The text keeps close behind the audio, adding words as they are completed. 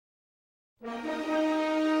At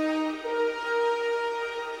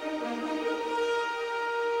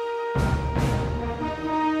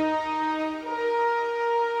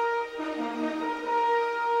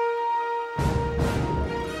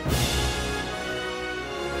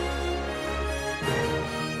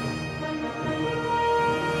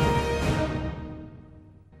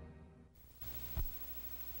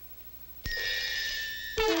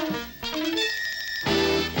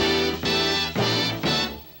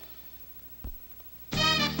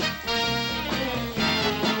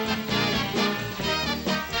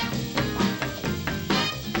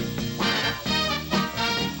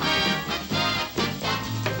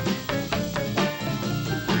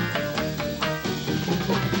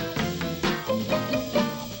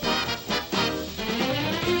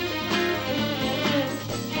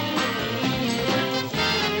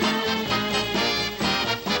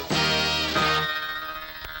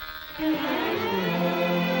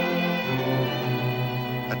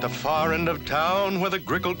the far end of town where the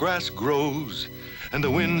grickle grass grows, and the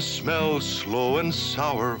wind smells slow and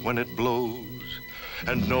sour when it blows,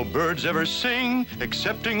 and no birds ever sing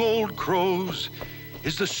excepting old crows,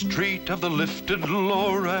 is the street of the lifted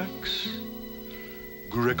lorax.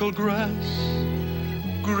 Grickle grass,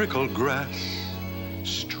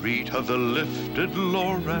 street of the lifted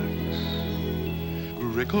lorax.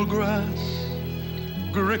 Grickle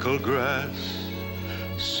grass,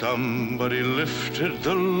 somebody lifted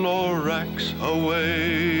the lorax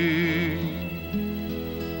away.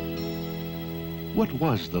 What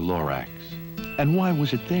was the lorax? And why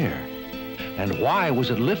was it there? And why was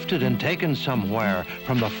it lifted and taken somewhere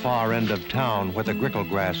from the far end of town where the grickle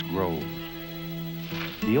grass grows?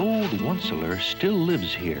 The old onceler still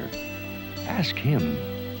lives here. Ask him.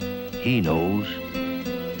 He knows.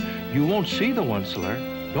 You won't see the onceler.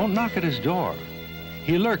 Don't knock at his door.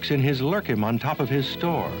 He lurks in his lurkim on top of his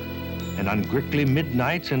store. And on grickly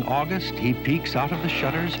midnights in August, he peeks out of the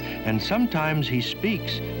shutters, and sometimes he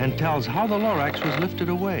speaks and tells how the lorax was lifted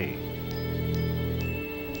away.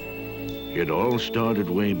 It all started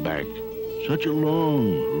way back, such a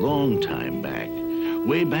long, long time back.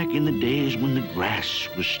 Way back in the days when the grass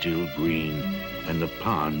was still green, and the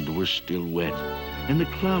pond was still wet, and the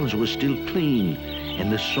clouds were still clean,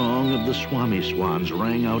 and the song of the swami swans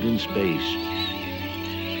rang out in space.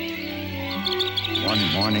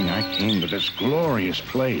 One morning I came to this glorious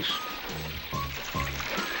place.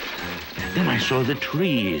 Then I saw the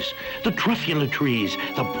trees, the truffula trees,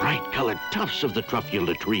 the bright-colored tufts of the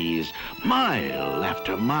truffula trees, mile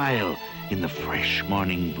after mile in the fresh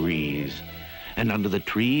morning breeze. And under the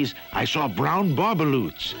trees, I saw brown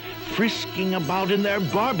barbaloots frisking about in their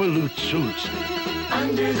barbaloot suits.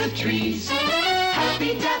 Under the trees,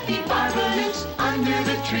 happy-dappy barbaloots. Under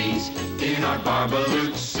the trees, in our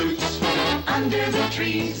barbaloot suits. Under the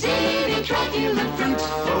trees, eating truffula fruits.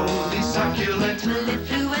 Holy succulent,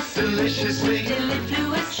 mellifluous, deliciously,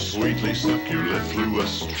 delifluous, sweetly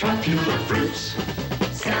succulifluous, truffula fruits.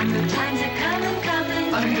 Summertime's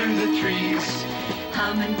a-comin', under the trees.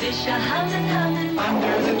 Hummin' fish a-hummin',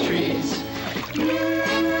 under the trees.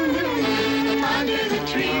 Under the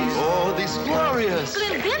trees. Oh, these glorious,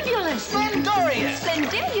 Splendibulous, splendorious,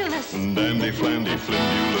 splendidulous, dandy, flandy,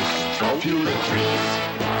 flimulous, truffula trees.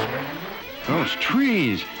 Those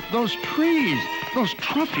trees, those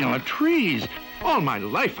truffula trees. All my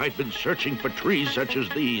life I've been searching for trees such as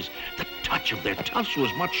these. The touch of their tufts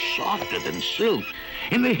was much softer than silk,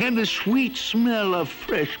 and they had the sweet smell of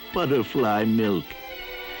fresh butterfly milk.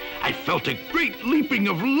 I felt a great leaping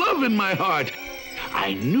of love in my heart.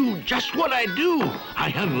 I knew just what I'd do.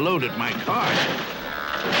 I unloaded my cart.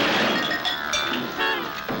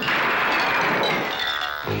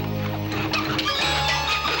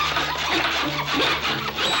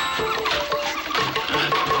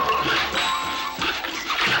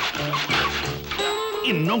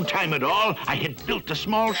 In no time at all, I had built a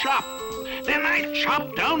small shop. Then I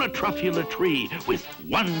chopped down a truffula tree with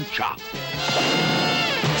one chop.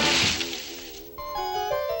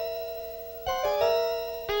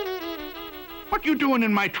 What you doing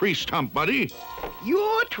in my tree stump, buddy?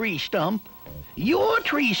 Your tree stump? Your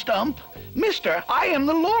tree stump? Mister, I am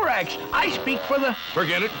the lorax. I speak for the...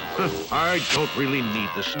 Forget it. I don't really need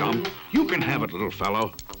the stump. You can have it, little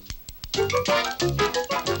fellow.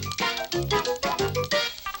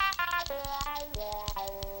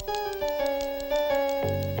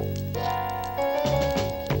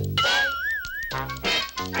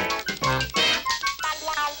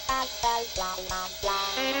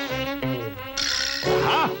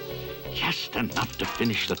 Huh? Just enough to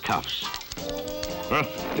finish the cuffs. A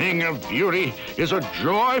thing of beauty is a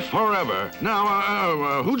joy forever.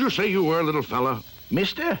 Now, who'd you say you were, little fella?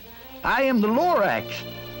 Mister, I am the lorax.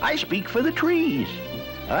 I speak for the trees.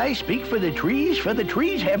 I speak for the trees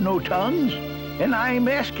have no tongues. And I'm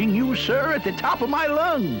asking you, sir, at the top of my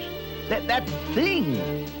lungs, that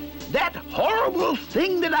horrible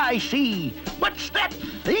thing that I see, what's that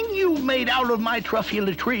thing you've made out of my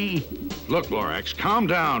truffula tree? Look, Lorax, calm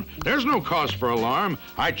down. There's no cause for alarm.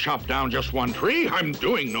 I chopped down just one tree. I'm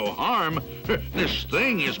doing no harm. This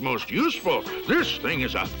thing is most useful. This thing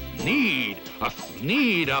is a need,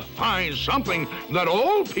 a fine something that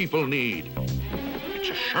all people need. It's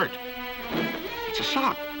a shirt. It's a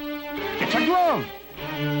sock. It's a glove.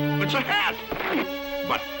 It's a hat.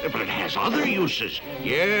 But it has other uses.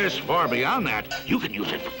 Yes, far beyond that. You can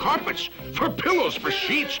use it for carpets, for pillows, for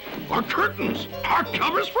sheets, or curtains, or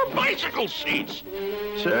covers for bicycle seats.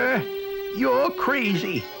 Sir, you're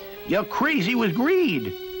crazy. You're crazy with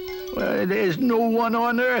greed. Well, there's no one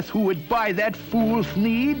on earth who would buy that fool's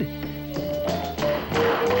need.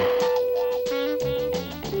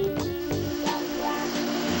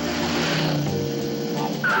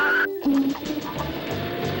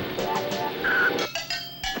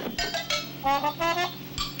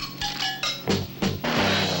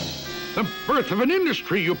 The birth of an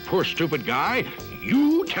industry, you poor stupid guy.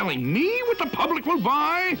 You telling me what the public will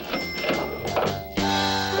buy?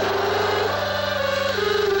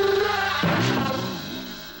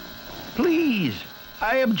 Please,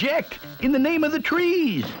 I object in the name of the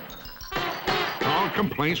trees. All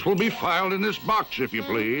complaints will be filed in this box, if you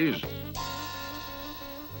please.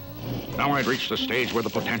 Now I'd reached the stage where the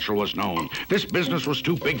potential was known. This business was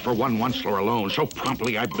too big for one Onceler alone, so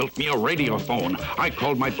promptly I built me a radiophone. I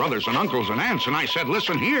called my brothers and uncles and aunts, and I said,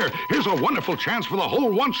 listen here, here's a wonderful chance for the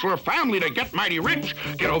whole Onceler family to get mighty rich.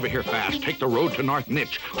 Get over here fast, take the road to North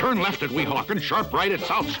Nitch, turn left at Weehawk, and sharp right at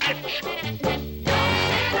South Sketch. Don't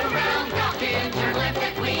stand around talking, turn left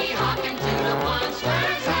at Weehawk and to the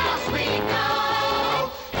Onceler's house we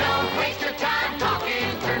go. Don't waste your time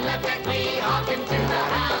talking, turn left at Weehawk and to the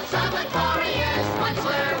house of the glorious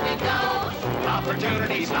Onceler we go.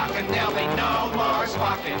 Opportunities knocking, there'll be no more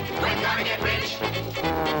squawking. We're gonna get rich,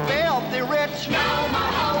 Filthy rich. no more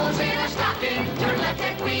holes in our stocking. Turn left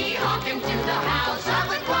at Weehawk and to the house of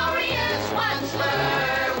the glorious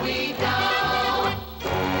Onceler we go.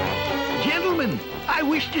 Gentlemen, I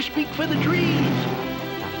wish to speak for the trees.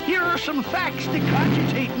 Here are some facts to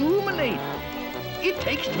cogitate and ruminate. It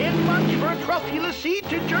takes 10 months for a truffula seed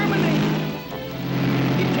to germinate.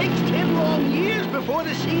 It takes 10 long years before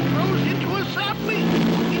the seed grows into a sapling.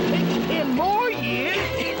 It takes 10 more years.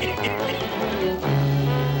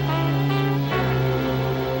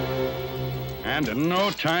 And in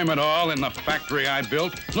no time at all in the factory I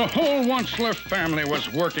built, the whole Onceler family was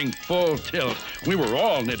working full tilt. We were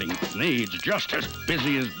all knitting needs, just as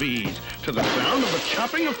busy as bees, to the sound of the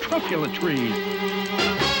chopping of truffula trees.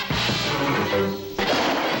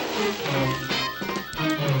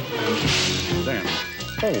 Then,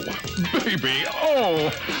 oh, baby, oh,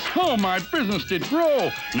 how my business did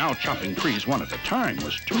grow. Now chopping trees one at a time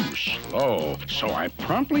was too slow. So I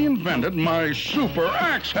promptly invented my super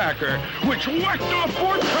axe hacker, which whacked off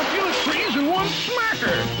 4 truffula trees in one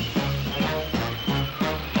smacker.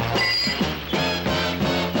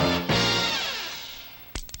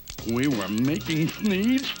 We were making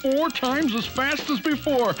needs 4 times as fast as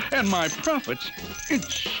before, and my profits,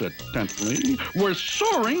 incidentally, were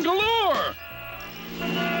soaring galore.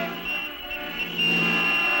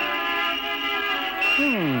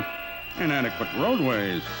 Inadequate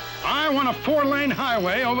roadways. I want a 4-lane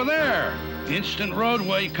highway over there. Instant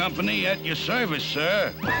Roadway Company at your service,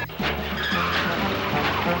 sir.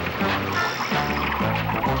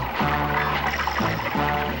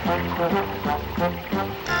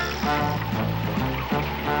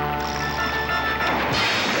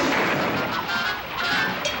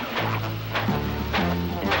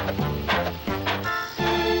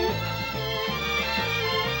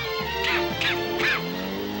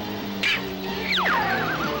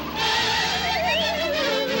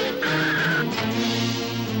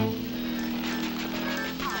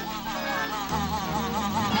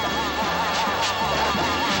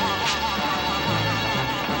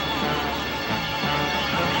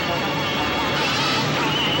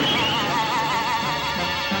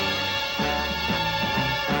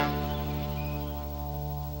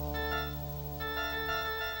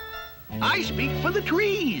 I speak for the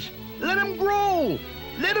trees. Let them grow.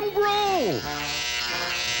 Let them grow.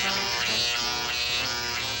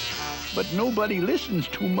 But nobody listens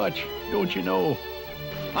too much, don't you know?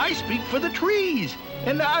 I speak for the trees,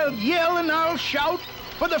 and I'll yell and I'll shout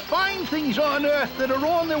for the fine things on earth that are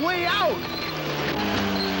on their way out.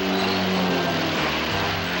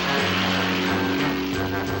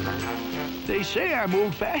 They say I'm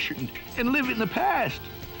old-fashioned and live in the past.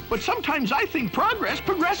 But sometimes I think progress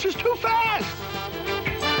progresses too fast.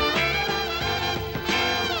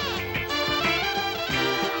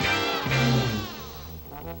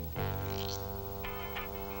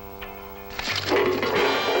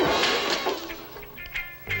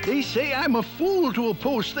 They say I'm a fool to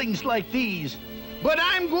oppose things like these, but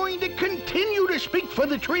I'm going to continue to speak for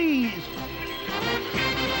the trees.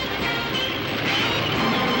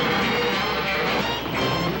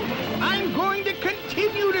 I'm going to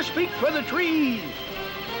continue to speak for the trees.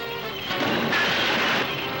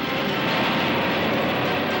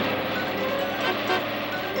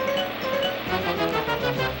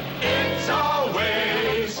 It's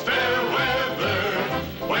always fair weather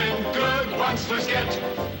when good monsters get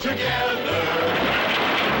together.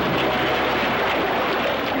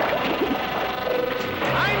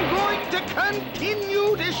 I'm going to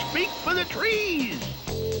continue to speak for the trees.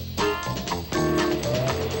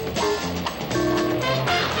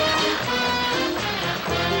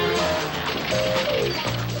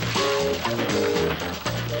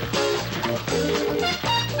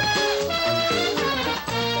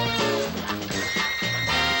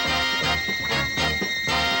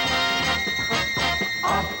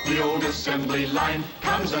 The old assembly line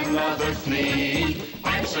comes another fleet,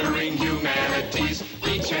 answering humanity's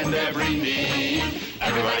each and every need.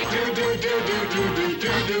 Everybody do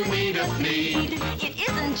need a fleet. It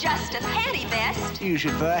isn't just a panty vest. Use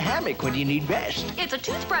it for a hammock when you need best. It's a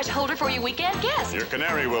toothbrush holder for your weekend guest. Your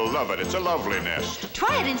canary will love it. It's a lovely nest.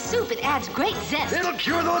 Try it in soup. It adds great zest. It'll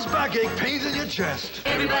cure those backache pains in your chest.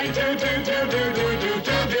 Everybody do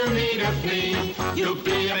need a fleet. You'll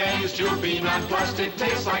be amazed, you'll be nonplussed. It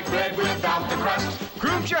tastes like bread without the crust.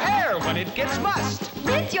 Grooms your hair when it gets mussed.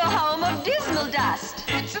 Rid your home of dismal dust.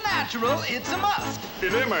 It's a natural, it's a must.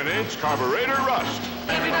 Eliminates carburetor rust.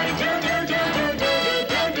 Everybody do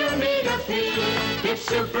need a fleet. It's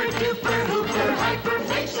super duper hooper hyper,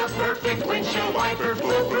 makes a perfect windshield wiper,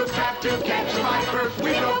 foolproof trap to catch a viper.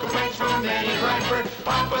 We no complaints from any griper.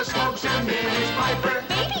 Papa smokes and Minnie's piper.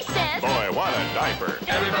 Baby says, Boy, what a diaper.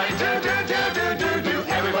 Everybody do.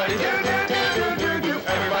 Everybody do.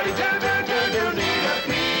 Everybody do need a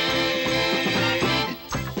fleet.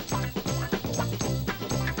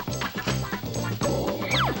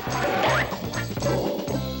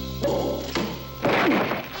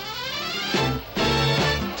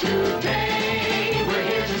 Today we're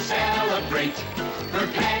here to celebrate,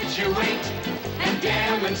 perpetuate, and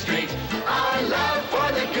demonstrate our love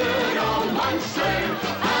for the good old monster,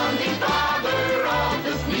 founding father of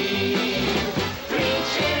the fleet. 3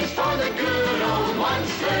 cheers for the good old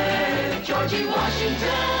monster, Georgie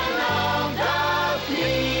Washington of the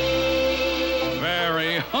fleet.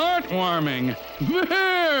 Very heartwarming.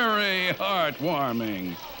 Very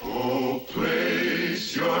heartwarming. Oh,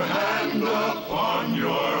 place your hand upon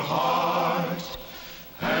your heart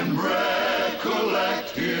and recollect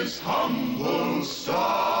his humble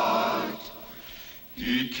start.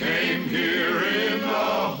 He came here in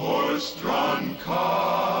a horse-drawn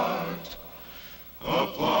cart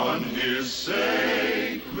upon his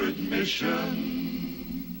sacred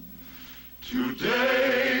mission.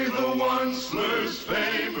 Today the Onceler's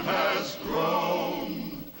fame has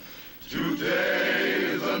grown.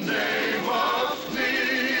 Today the name of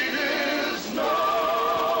Fleet is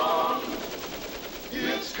known.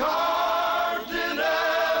 It's carved in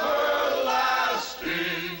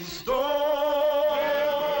everlasting stone.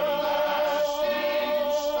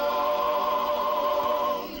 Everlasting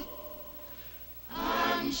stone.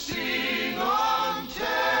 I'm seen on television.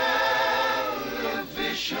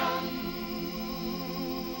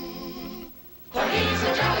 For he's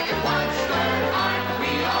a jolly good monster, aren't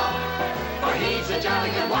we all? For he's a jolly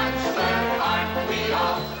good monster, aren't we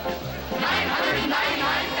all?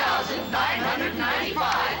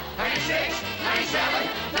 999,995, 96, 97,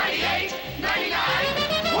 98,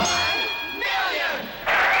 99, 1 million!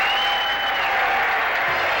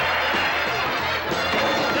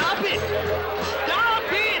 Stop it! Stop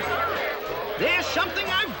it! There's something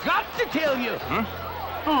I've got to tell you. Huh?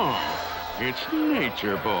 Oh, it's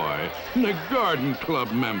Nature Boy, the Garden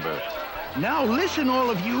Club member. Now listen,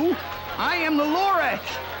 all of you. I am the lorax.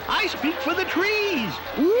 I speak for the trees.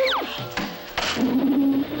 Whoops!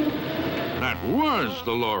 That was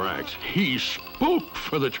the lorax. He spoke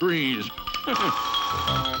for the trees.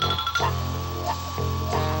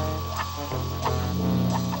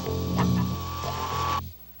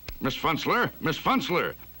 Miss Funzler, Miss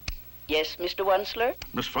Funzler. Yes, Mr. Onceler?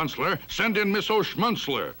 Miss Funzler, send in Miss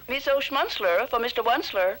O'Schmunzler. Miss O'Schmunzler for Mr.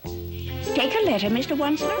 Onceler. Take a letter, Mr.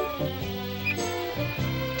 Onceler.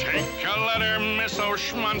 Take a letter, Miss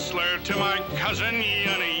O'Schmunzler, to my cousin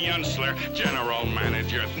Yunny Yunsler, General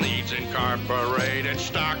Manager, Needs Incorporated,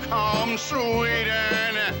 Stockholm,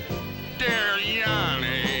 Sweden. Dear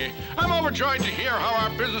Yanni, I'm overjoyed to hear how our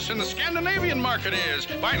business in the Scandinavian market is.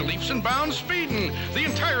 By leaps and bounds speeding. The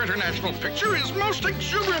entire international picture is most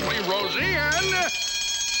exuberantly rosy and...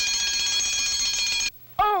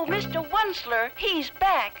 Oh, Mr. Wunsler, he's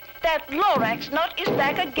back. That lorax nut is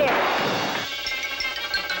back again.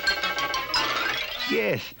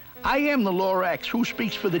 Yes, I am the lorax who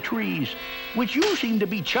speaks for the trees, which you seem to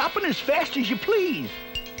be chopping as fast as you please.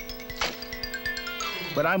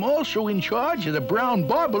 But I'm also in charge of the brown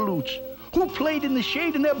barbaloots, who played in the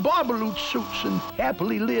shade in their barbaloot suits and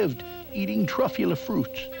happily lived, eating truffula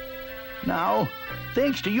fruits. Now,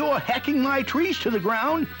 thanks to your hacking my trees to the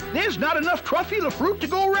ground, there's not enough truffula fruit to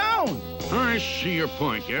go round. I see your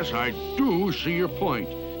point. Yes, I do see your point.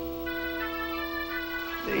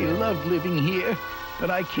 They love living here, but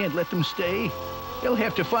I can't let them stay. They'll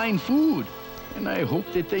have to find food, and I hope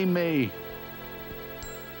that they may.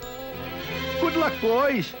 Good luck,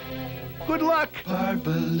 boys. Good luck.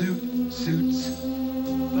 Barbaloot suits,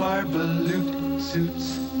 barbaloot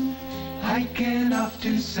suits. Hiking off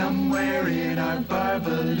to somewhere in our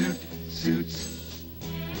barbaloot suits.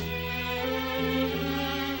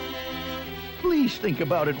 Please think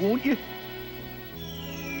about it, won't you?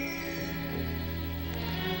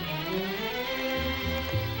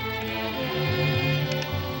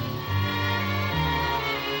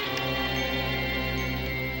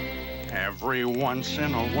 Every once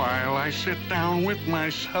in a while I sit down with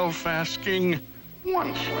myself asking,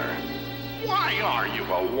 Wunsler, why are you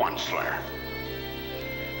a Wunsler?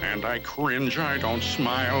 And I cringe, I don't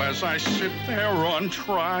smile as I sit there on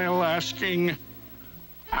trial asking,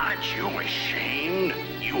 aren't you ashamed,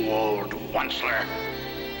 you old Wunsler?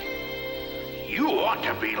 You ought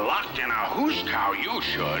to be locked in a hoosecow, you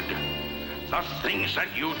should. The things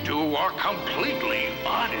that you do are completely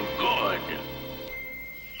ungood.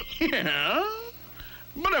 Yeah?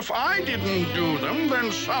 But if I didn't do them,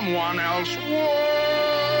 then someone else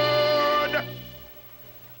would.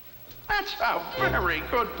 That's a very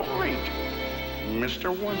good point,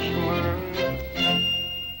 Mr. Wunsler.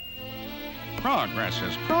 Progress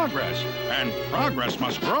is progress, and progress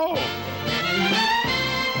must grow.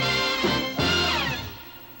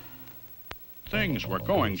 Things were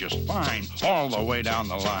going just fine all the way down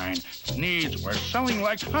the line. Needs were selling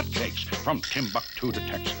like hotcakes from Timbuktu to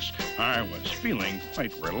Texas. I was feeling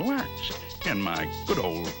quite relaxed in my good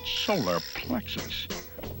old solar plexus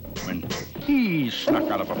when he snuck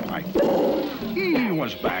out of a pipe. He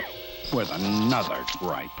was back with another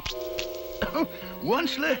gripe.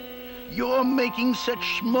 Wunsler, you're making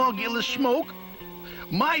such smogulous smoke.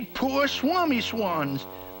 My poor swami swans,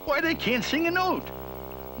 why, they can't sing a note.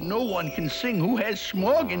 No one can sing who has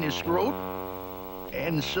smog in his throat.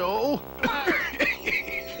 And so,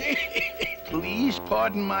 please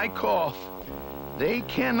pardon my cough. They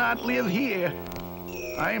cannot live here.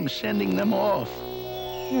 I am sending them off.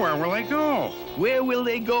 Where will they go? Where will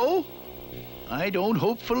they go? I don't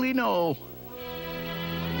hopefully know.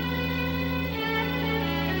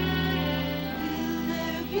 Will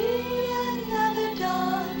there be another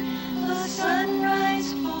dawn, a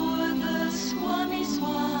sunrise for the Swami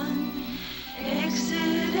Swan?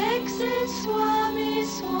 Exit, exit, Swami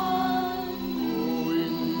Swan.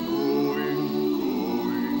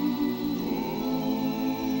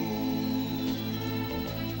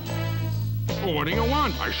 What do you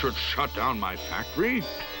want? I should shut down my factory?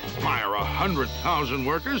 Fire 100,000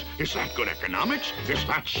 workers? Is that good economics? Is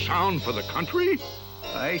that sound for the country?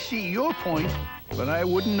 I see your point, but I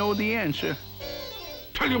wouldn't know the answer.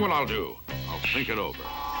 Tell you what I'll do. I'll think it over.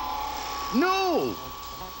 No!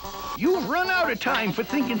 You've run out of time for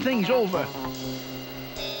thinking things over.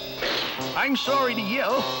 I'm sorry to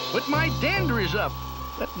yell, but my dander is up.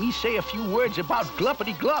 Let me say a few words about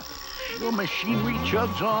gluppity-glup. Your machinery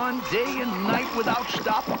chugs on day and night without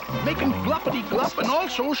stop, making gluppity-glup and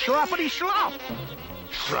also sloppity-slop.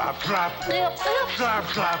 Slop, slop. Slop,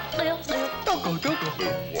 slop. Don't go, don't go.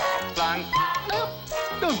 Blank.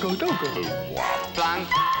 Don't go, don't go. Blank.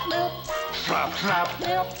 Slop, slop.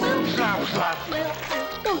 Slop, slop.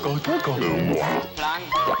 Don't go, don't go. Blank.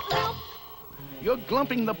 You're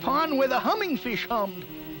glumping the pond where the humming fish hummed.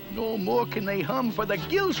 No more can they hum, for the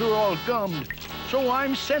gills are all gummed. So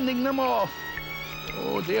I'm sending them off.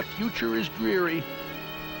 Oh, their future is dreary.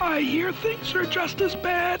 I hear things are just as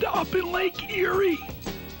bad up in Lake Erie.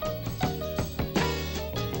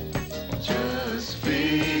 Just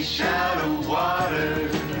fish out of water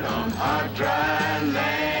on hot, dry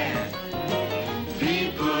land.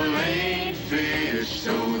 People ain't fish,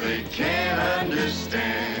 so they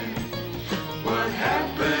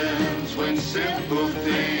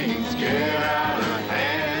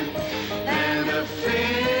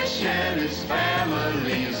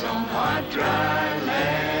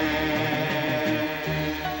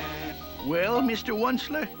Well, Mr.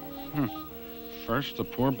 Onceler? First the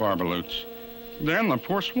poor barbaloots, then the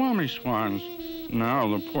poor swami swans, now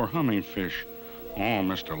the poor humming fish. Oh,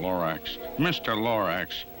 Mr. Lorax, Mr.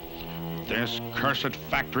 Lorax. This cursed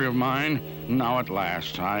factory of mine, now at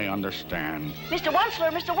last I understand. Mr.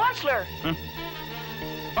 Onceler, Mr. Onceler. Huh?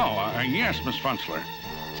 Oh, yes, Miss Funzler.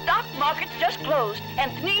 Stock market's just closed,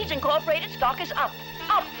 and Thnees Incorporated stock is up.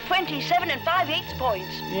 Up 27 5/8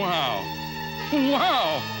 points. Wow.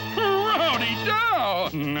 Wow. Rowdy dow!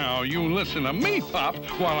 Now you listen to me, Pop,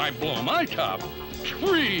 while I blow my top.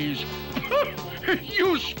 Trees.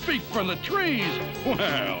 You speak for the trees.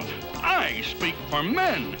 Well, I speak for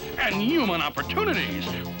men and human opportunities.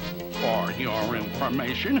 For your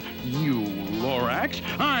information, you Lorax,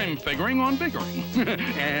 I'm figuring on biggering.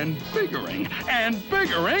 And biggering, and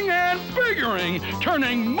biggering, and biggering,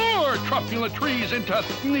 turning more truffula trees into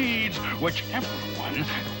needs, which everyone needs!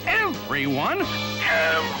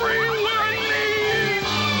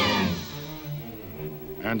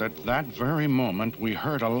 And at that very moment, we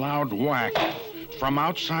heard a loud whack. From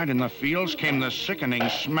outside in the fields came the sickening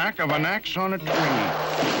smack of an axe on a tree.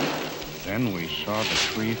 Then we saw the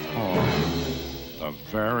tree fall, the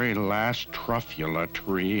very last truffula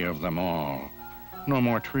tree of them all. No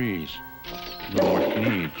more trees, no more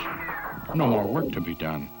needs, no more work to be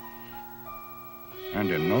done. And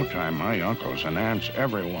in no time, my uncles and aunts,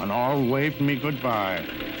 everyone, all waved me goodbye.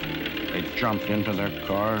 They jumped into their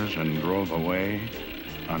cars and drove away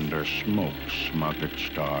under smoke-smothered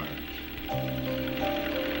stars.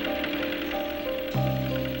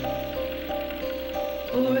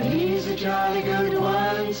 For he's a jolly good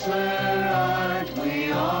one, sir, aren't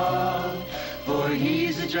we all? For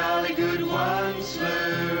he's a jolly good one,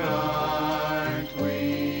 sir, aren't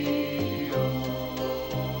we all?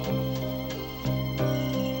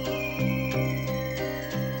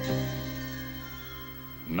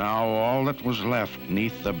 Now all that was left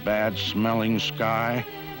neath the bad-smelling sky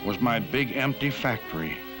was my big empty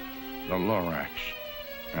factory, the Lorax,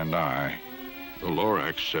 and I. The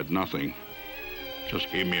Lorax said nothing. Just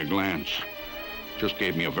gave me a glance. Just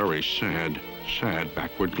gave me a very sad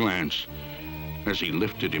backward glance as he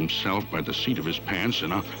lifted himself by the seat of his pants,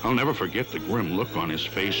 and I'll never forget the grim look on his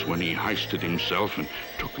face when he hoisted himself and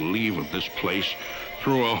took leave of this place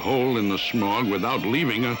through a hole in the smog without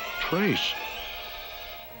leaving a trace.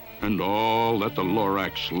 And all that the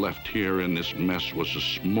Lorax left here in this mess was a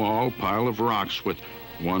small pile of rocks with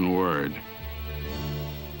one word.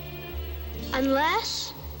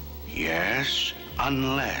 Unless? Yes,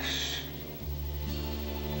 unless.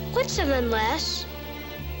 What's an unless?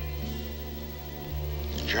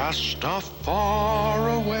 Just a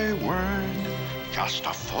faraway word, just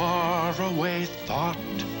a faraway thought.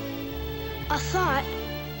 A thought?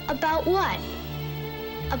 About what?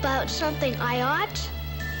 About something I ought?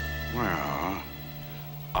 Well,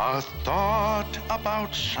 a thought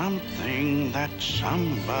about something that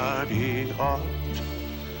somebody ought.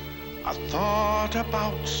 A thought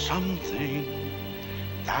about something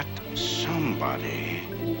that somebody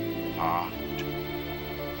ought.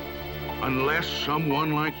 Unless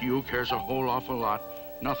someone like you cares a whole awful lot,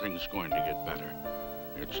 nothing's going to get better.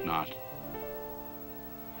 It's not.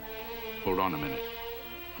 Hold on a minute.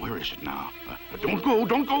 Where is it now? Don't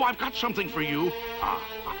go, I've got something for you.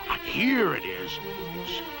 Here it is.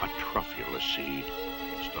 It's a truffula seed.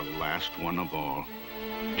 It's the last one of all.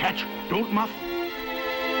 Catch, don't muff.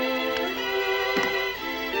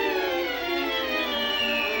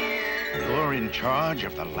 You're in charge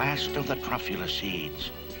of the last of the truffula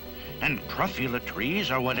seeds. And truffula trees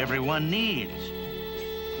are what everyone needs.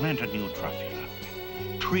 Plant a new truffula.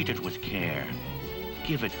 Treat it with care.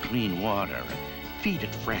 Give it clean water and feed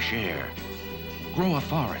it fresh air. Grow a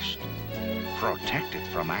forest. Protect it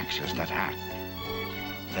from axes that hack.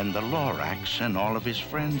 Then the Lorax and all of his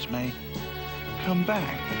friends may come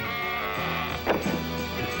back.